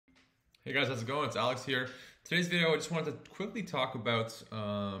Hey guys, how's it going? It's Alex here. Today's video, I just wanted to quickly talk about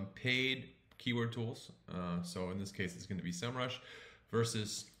paid keyword tools. So in this case, it's going to be SEMRush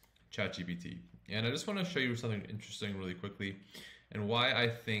versus ChatGPT. And I just want to show you something interesting really quickly and why I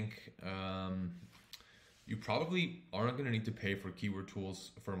think you probably aren't going to need to pay for keyword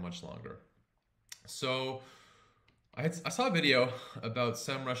tools for much longer. So I saw a video about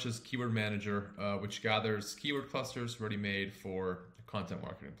SEMrush's keyword manager, which gathers keyword clusters ready-made for a content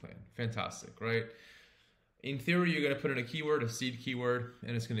marketing plan. Fantastic, right? In theory, you're going to put in a keyword, a seed keyword,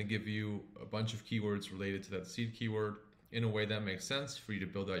 and it's going to give you a bunch of keywords related to that seed keyword in a way that makes sense for you to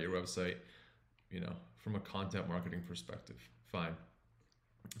build out your website, from a content marketing perspective. Fine.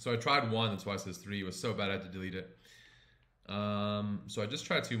 So I tried one, that's why it says 3. It was so bad I had to delete it. So I just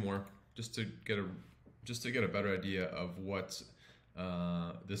tried 2 more just to get a better idea of what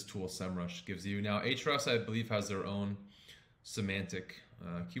this tool SEMrush gives you. Now Ahrefs, I believe, has their own semantic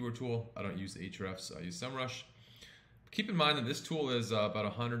keyword tool. I don't use Ahrefs, I use SEMrush. Keep in mind that this tool is about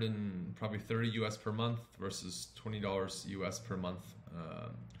 100 and probably 30 US per month versus $20 US per month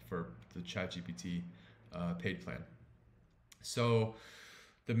for the ChatGPT paid plan. So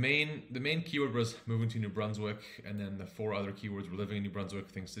the main keyword was moving to New Brunswick, and then the 4 other keywords were living in New Brunswick,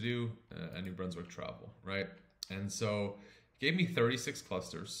 things to do, and New Brunswick travel, right? And so it gave me 36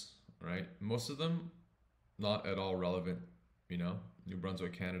 clusters, right? Most of them not at all relevant, New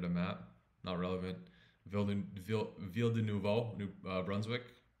Brunswick, Canada map, not relevant. Ville de Nouveau, New Brunswick,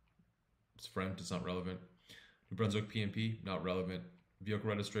 it's French, it's not relevant. New Brunswick PMP, not relevant. Vehicle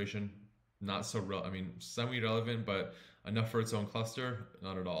registration, not so semi-relevant, but enough for its own cluster,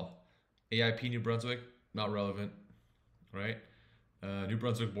 not at all. AIP New Brunswick, not relevant, right? New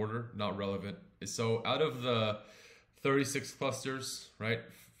Brunswick border, not relevant. So out of the 36 clusters, right?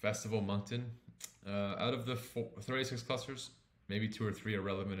 Festival Moncton, out of the 36 clusters, maybe 2 or 3 are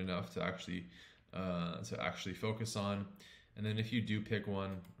relevant enough to actually focus on. And then if you do pick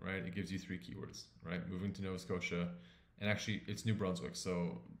one, right, it gives you 3 keywords, right? Moving to Nova Scotia, and actually it's New Brunswick,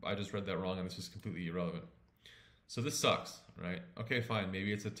 so I just read that wrong and this is completely irrelevant. So this sucks, right? Okay, fine.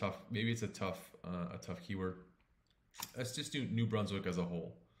 Maybe it's a tough keyword. Let's just do New Brunswick as a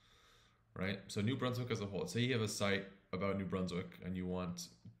whole, right? So New Brunswick as a whole. Say you have a site about New Brunswick and you want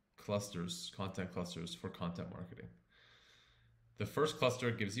clusters, content clusters for content marketing. The first cluster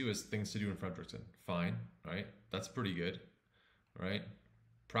it gives you is things to do in Fredericton. Fine, right? That's pretty good, right?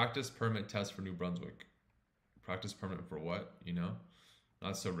 Practice permit test for New Brunswick. Practice permit for what?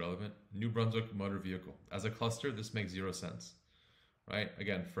 Not so relevant. New Brunswick motor vehicle. As a cluster, this makes 0 sense, right?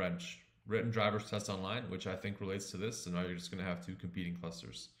 Again, French. Written driver's test online, which I think relates to this, so now you're just going to have 2 competing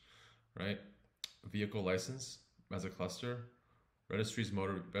clusters, right? Vehicle license as a cluster. Registry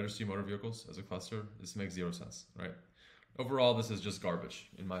motor vehicles as a cluster. This makes 0 sense, right? Overall, this is just garbage,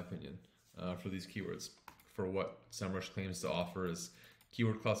 in my opinion, for these keywords. For what SEMrush claims to offer is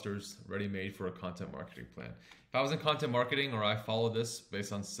keyword clusters ready-made for a content marketing plan. If I was in content marketing or I followed this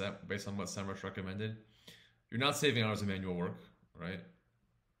based on what SEMrush recommended, you're not saving hours of manual work, right?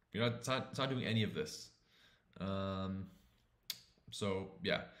 It's not doing any of this. So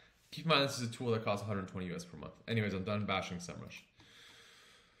yeah, keep in mind this is a tool that costs 120 US per month. Anyways, I'm done bashing SEMrush.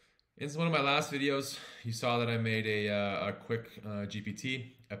 In one of my last videos, you saw that I made a quick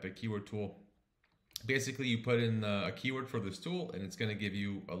GPT, epic keyword tool. Basically, you put in a keyword for this tool, and it's going to give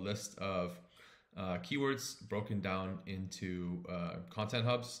you a list of keywords broken down into content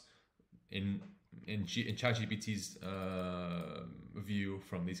hubs in ChatGPT's view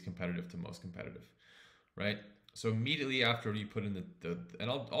from least competitive to most competitive, right? So immediately after you put in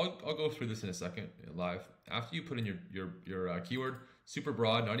and I'll go through this in a second live. After you put in your keyword, super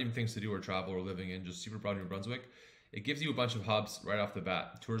broad, not even things to do or travel or living in, just super broad New Brunswick, it gives you a bunch of hubs right off the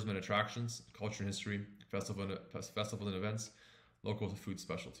bat: tourism and attractions, culture and history, festival and events, local food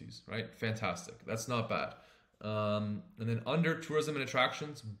specialties. Right? Fantastic. That's not bad. And then under tourism and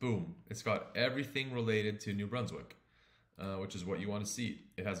attractions, boom, it's got everything related to New Brunswick, which is what you want to see.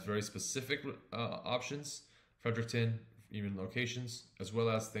 It has very specific options. Fredericton, even locations, as well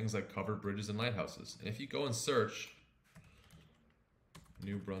as things like covered bridges and lighthouses. And if you go and search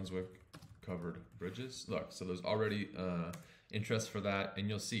New Brunswick covered bridges, look, so there's already interest for that, and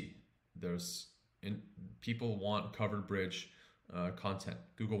you'll see people want covered bridge content.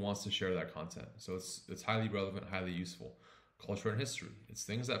 Google wants to share that content, so it's highly relevant, highly useful. Culture and history, it's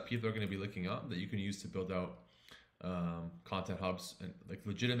things that people are going to be looking up that you can use to build out content hubs and like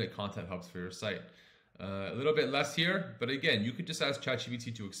legitimate content hubs for your site. A little bit less here, but again, you could just ask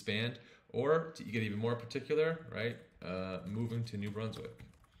ChatGPT to expand, or to get even more particular, right? Moving to New Brunswick,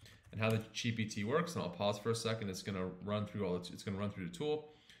 and how the GPT works. And I'll pause for a second. It's going to run through the tool.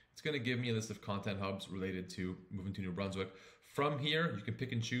 It's going to give me a list of content hubs related to moving to New Brunswick. From here, you can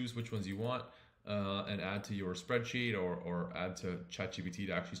pick and choose which ones you want and add to your spreadsheet or add to ChatGPT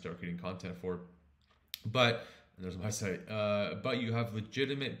to actually start creating content for. But, and there's my site, but you have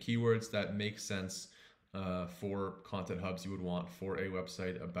legitimate keywords that make sense for content hubs you would want for a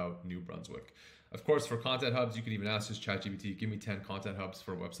website about New Brunswick. Of course, for content hubs, you can even ask just ChatGPT, give me 10 content hubs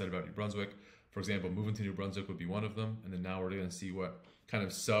for a website about New Brunswick. For example, moving to New Brunswick would be one of them. And then now we're going to see what kind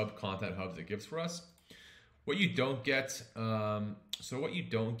of sub content hubs it gives for us. What you don't get, what you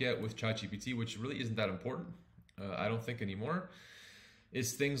don't get with ChatGPT, which really isn't that important, I don't think anymore,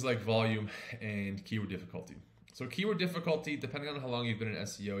 is things like volume and keyword difficulty. So keyword difficulty, depending on how long you've been in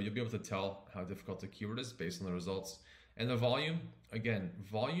SEO, you'll be able to tell how difficult a keyword is based on the results. And the volume, again,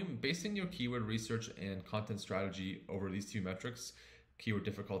 basing your keyword research and content strategy over these two metrics, keyword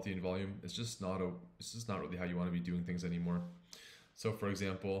difficulty and volume, it's just not really how you want to be doing things anymore. So for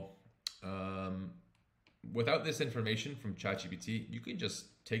example, without this information from ChatGPT, you can just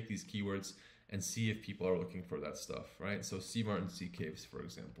take these keywords and see if people are looking for that stuff, right? So Sea Martin Sea Caves, for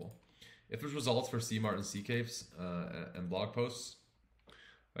example. If there's results for Sea Martin Sea Caves and blog posts,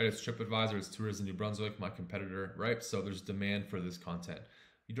 right? It's TripAdvisor, it's Tourism New Brunswick, my competitor, right? So there's demand for this content.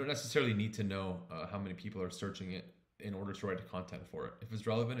 You don't necessarily need to know how many people are searching it in order to write the content for it. If it's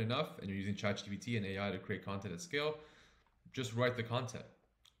relevant enough and you're using ChatGPT and AI to create content at scale, just write the content.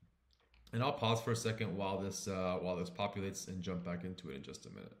 And I'll pause for a second while this populates and jump back into it in just a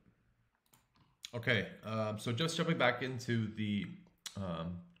minute. Okay, so just jumping back into the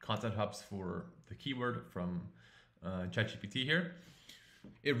content hubs for the keyword from ChatGPT here.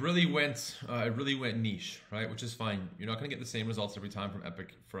 It really went niche, right? Which is fine. You're not going to get the same results every time from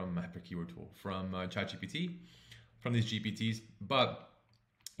Epic Keyword Tool, from ChatGPT, from these GPTs, but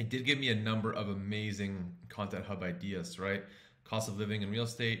it did give me a number of amazing content hub ideas, right? Cost of living and real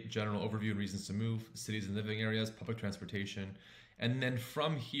estate, general overview and reasons to move, cities and living areas, public transportation. And then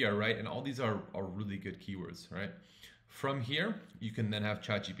from here, right, and all these are really good keywords, right? From here, you can then have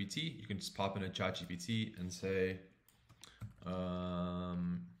ChatGPT. You can just pop into ChatGPT and say,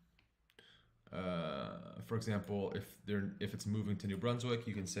 for example, if it's moving to New Brunswick,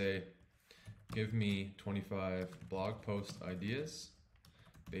 you can say, give me 25 blog post ideas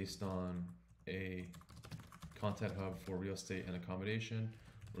based on a content hub for real estate and accommodation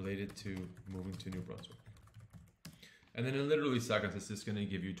related to moving to New Brunswick. And then in literally seconds, it's just going to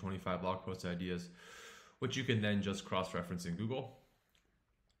give you 25 blog post ideas, which you can then just cross-reference in Google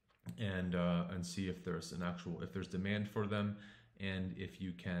and see if there's if there's demand for them and if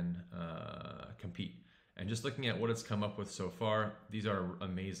you can compete. And just looking at what it's come up with so far, these are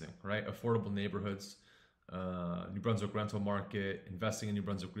amazing, right? Affordable neighborhoods, New Brunswick rental market, investing in New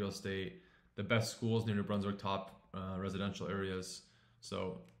Brunswick real estate, the best schools near New Brunswick, top residential areas.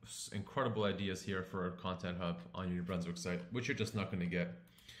 So incredible ideas here for a content hub on your New Brunswick site, which you're just not going to get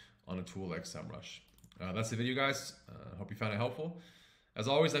on a tool like SEMRush. That's the video, guys. Hope you found it helpful. As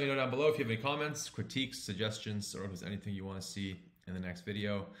always, let me know down below if you have any comments, critiques, suggestions, or if there's anything you want to see in the next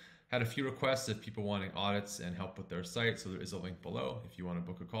video. Had a few requests of people wanting audits and help with their site, so there is a link below if you want to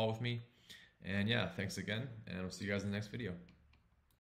book a call with me. And yeah, thanks again, and I'll see you guys in the next video.